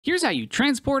Here's how you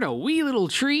transport a wee little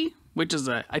tree, which is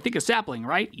I think a sapling,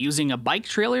 right? Using a bike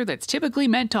trailer that's typically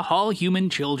meant to haul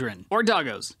human children. Or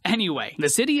doggos. Anyway, the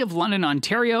city of London,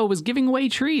 Ontario was giving away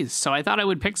trees, so I thought I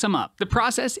would pick some up. The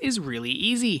process is really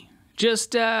easy.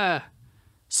 Just,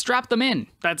 strap them in.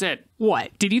 That's it.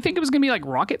 What? Did you think it was gonna be like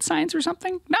rocket science or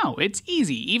something? No, it's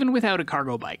easy, even without a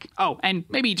cargo bike. Oh, and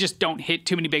maybe just don't hit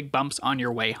too many big bumps on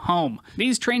your way home.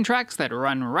 These train tracks that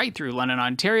run right through London,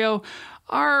 Ontario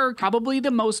are probably the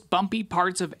most bumpy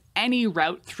parts of any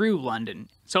route through London.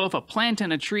 So if a plant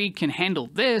and a tree can handle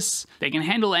this, they can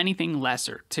handle anything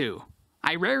lesser too.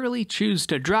 I rarely choose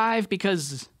to drive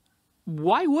because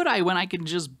why would I when I can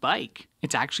just bike?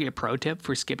 It's actually a pro tip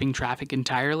for skipping traffic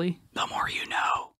entirely. The more you know.